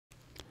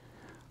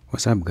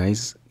What's up,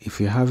 guys?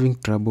 If you're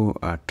having trouble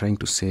trying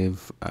to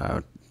save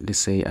let's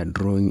say a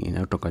drawing in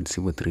AutoCAD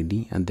Civil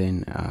 3D, and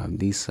then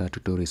this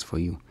tutorial is for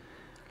you.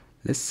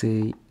 Let's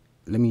say,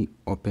 let me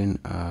open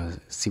a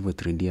Civil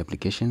 3D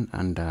application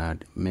and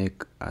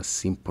make a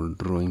simple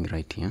drawing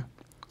right here.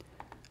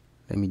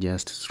 Let me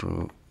just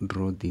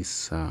draw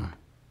this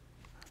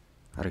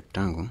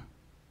rectangle.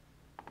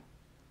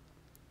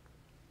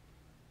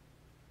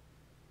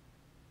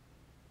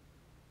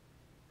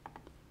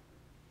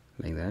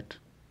 Like that.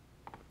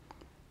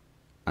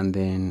 And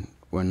then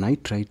when I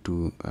try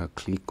to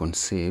click on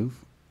save,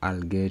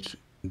 I'll get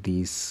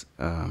this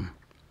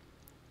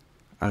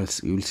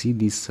you'll see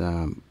this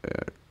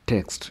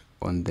text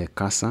on the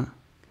cursor,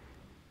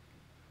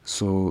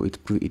 so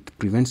it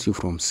prevents you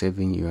from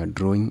saving your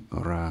drawing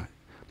or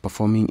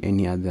performing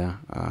any other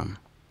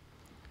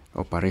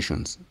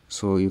operations.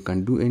 So you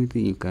can do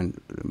anything. You can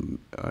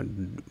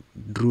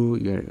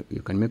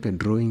you can make a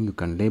drawing, you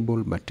can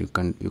label, but you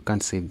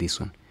can't save this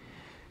one.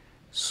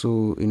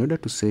 So in order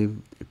to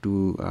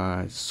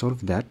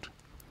solve that,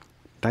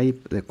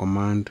 type the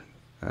command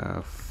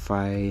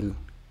file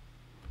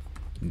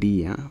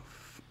dia,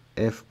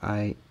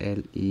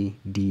 FILEDIA,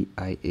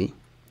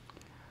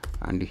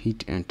 and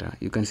hit enter.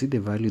 You can see the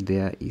value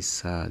there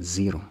is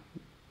 0.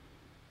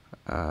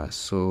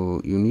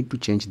 So you need to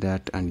change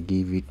that and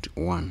give it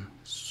 1.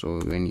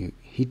 So when you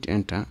hit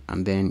enter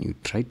and then you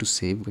try to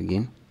save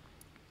again,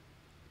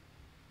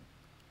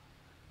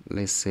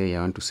 let's say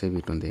I want to save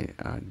it on the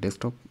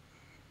desktop.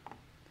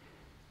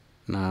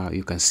 Now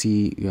you can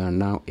see you are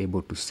now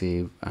able to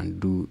save and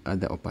do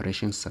other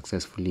operations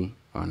successfully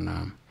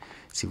on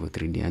Civil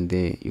 3D, and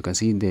you can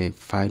see the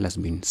file has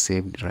been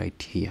saved right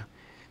here.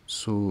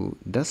 So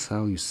that's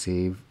how you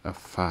save a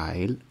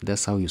file.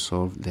 That's how you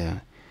solve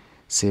the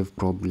save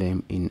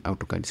problem in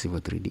AutoCAD Civil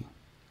 3D.